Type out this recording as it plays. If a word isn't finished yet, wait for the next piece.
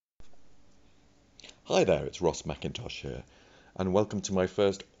Hi there, it's Ross McIntosh here, and welcome to my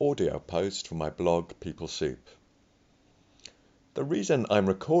first audio post for my blog, People Soup. The reason I'm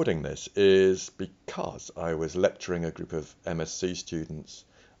recording this is because I was lecturing a group of MSc students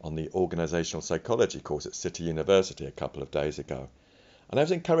on the Organisational Psychology course at City University a couple of days ago, and I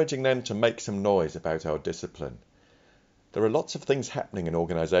was encouraging them to make some noise about our discipline. There are lots of things happening in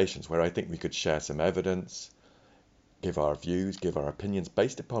organisations where I think we could share some evidence, give our views, give our opinions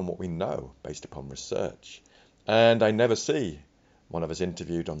based upon what we know, based upon research. And I never see one of us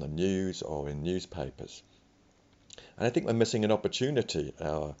interviewed on the news or in newspapers. And I think we're missing an opportunity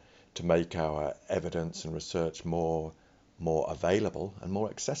to make our evidence and research more available and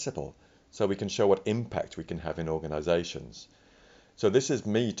more accessible so we can show what impact we can have in organisations. So this is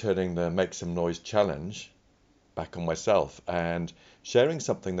me turning the Make Some Noise challenge back on myself and sharing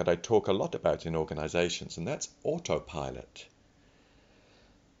something that I talk a lot about in organisations, and that's autopilot.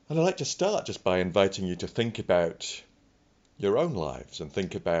 And I'd like to start just by inviting you to think about your own lives and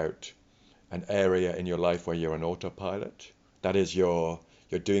think about an area in your life where you're on autopilot. That is, you're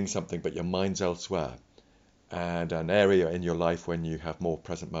doing something but your mind's elsewhere, and an area in your life when you have more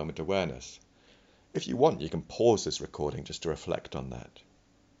present moment awareness. If you want, you can pause this recording just to reflect on that.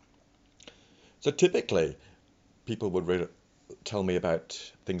 So typically, people would tell me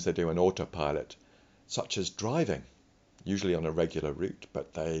about things they do on autopilot, such as driving, usually on a regular route,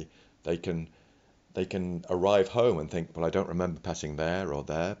 but they can arrive home and think, well, I don't remember passing there or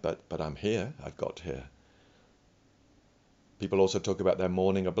there, but I'm here, I've got here. People also talk about their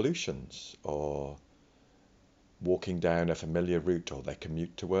morning ablutions or walking down a familiar route or their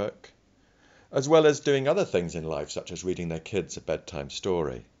commute to work, as well as doing other things in life, such as reading their kids a bedtime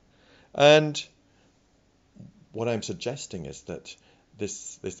story. And what I'm suggesting is that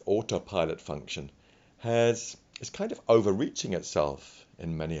this autopilot function is kind of overreaching itself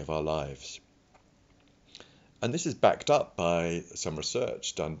in many of our lives. And this is backed up by some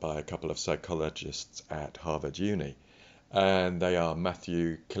research done by a couple of psychologists at Harvard Uni, and they are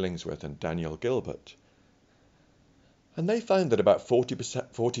Matthew Killingsworth and Daniel Gilbert. And they found that about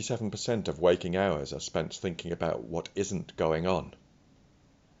 47% of waking hours are spent thinking about what isn't going on.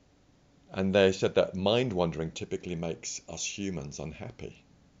 And they said that mind wandering typically makes us humans unhappy.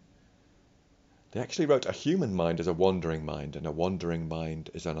 They actually wrote a human mind is a wandering mind, and a wandering mind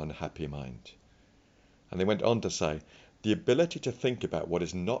is an unhappy mind. And they went on to say, the ability to think about what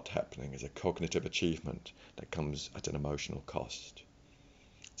is not happening is a cognitive achievement that comes at an emotional cost.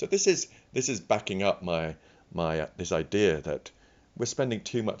 So this is backing up this idea that we're spending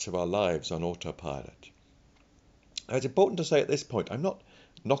too much of our lives on autopilot. Now, it's important to say at this point, I'm not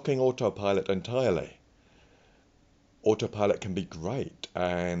knocking autopilot entirely. Autopilot can be great,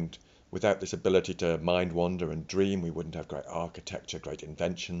 and without this ability to mind wander and dream, we wouldn't have great architecture, great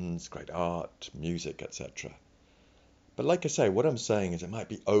inventions, great art, music, etc. But like I say, what I'm saying is it might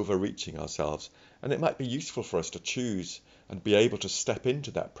be overreaching ourselves, and it might be useful for us to choose and be able to step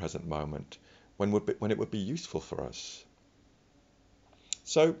into that present moment when it would be useful for us.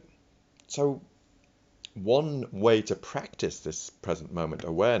 So one way to practice this present moment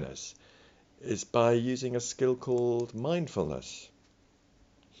awareness is by using a skill called mindfulness.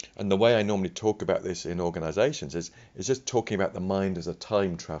 And the way I normally talk about this in organizations is just talking about the mind as a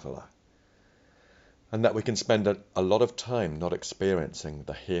time traveler. And that we can spend a lot of time not experiencing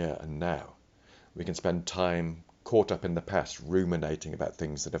the here and now. We can spend time caught up in the past, ruminating about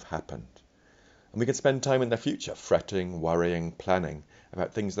things that have happened. And we can spend time in the future, fretting, worrying, planning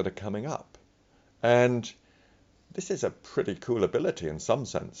about things that are coming up. And this is a pretty cool ability in some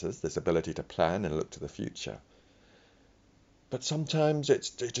senses, this ability to plan and look to the future. But sometimes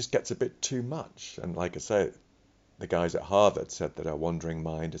it just gets a bit too much. And like I say, the guys at Harvard said that a wandering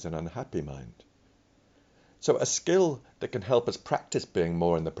mind is an unhappy mind. So a skill that can help us practice being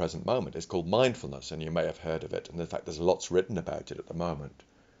more in the present moment is called mindfulness, and you may have heard of it. And in fact, there's lots written about it at the moment.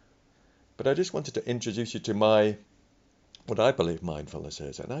 But I just wanted to introduce you to what I believe mindfulness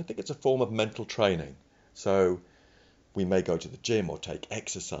is. And I think it's a form of mental training. So we may go to the gym or take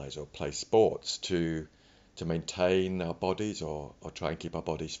exercise or play sports to maintain our bodies or try and keep our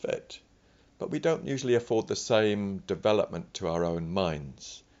bodies fit. But we don't usually afford the same development to our own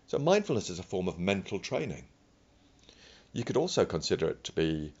minds. So mindfulness is a form of mental training. You could also consider it to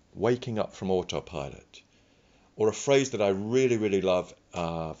be waking up from autopilot. Or a phrase that I really, really love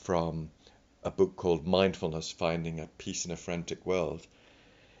from a book called Mindfulness, Finding a Peace in a Frantic World,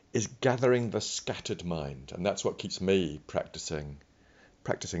 is gathering the scattered mind. And that's what keeps me practicing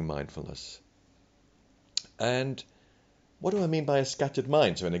mindfulness. And what do I mean by a scattered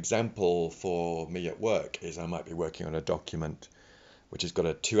mind? So an example for me at work is I might be working on a document which has got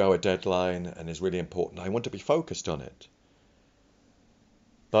a 2-hour deadline and is really important. I want to be focused on it.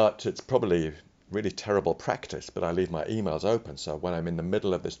 But it's probably really terrible practice, but I leave my emails open. So when I'm in the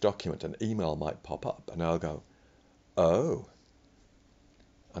middle of this document, an email might pop up and I'll go, oh,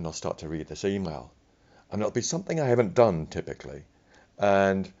 and I'll start to read this email. And it'll be something I haven't done typically.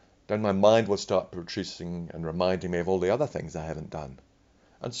 And then my mind will start producing and reminding me of all the other things I haven't done.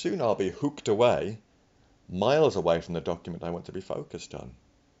 And soon I'll be hooked away, miles away from the document I want to be focused on.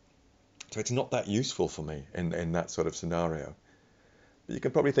 So it's not that useful for me in that sort of scenario. But you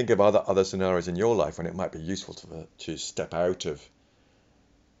can probably think of other scenarios in your life when it might be useful to step out of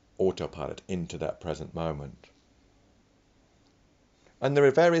autopilot into that present moment. And there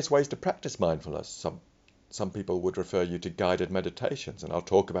are various ways to practice mindfulness. Some people would refer you to guided meditations, and I'll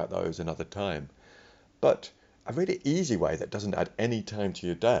talk about those another time. But a really easy way that doesn't add any time to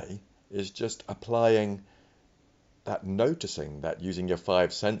your day is just applying that noticing, that using your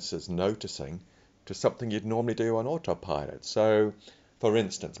 5 senses noticing, to something you'd normally do on autopilot. So, for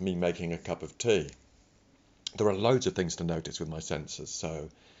instance, me making a cup of tea. There are loads of things to notice with my senses. So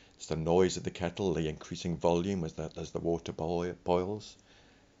it's the noise of the kettle, the increasing volume as the water boils.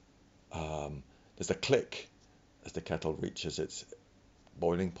 There's the click as the kettle reaches its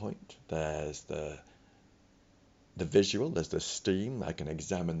boiling point. There's the visual, there's the steam. I can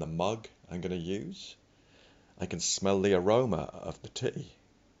examine the mug I'm going to use. I can smell the aroma of the tea.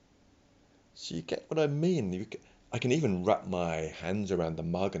 So you get what I mean. I can even wrap my hands around the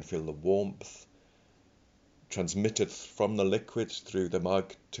mug and feel the warmth transmitted from the liquids through the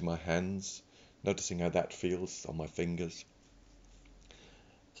mug to my hands, noticing how that feels on my fingers.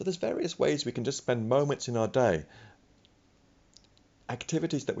 So there's various ways we can just spend moments in our day,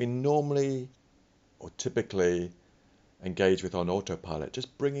 activities that we normally or typically engage with on autopilot,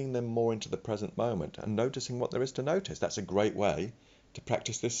 just bringing them more into the present moment and noticing what there is to notice. That's a great way to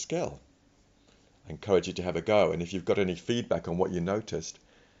practice this skill. I encourage you to have a go, and if you've got any feedback on what you noticed,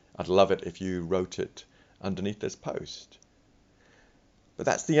 I'd love it if you wrote it underneath this post. But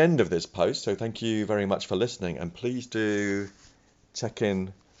that's the end of this post, so thank you very much for listening, and please do check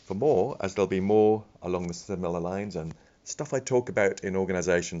in for more, as there'll be more along the similar lines and stuff I talk about in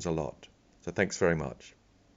organizations a lot. So thanks very much.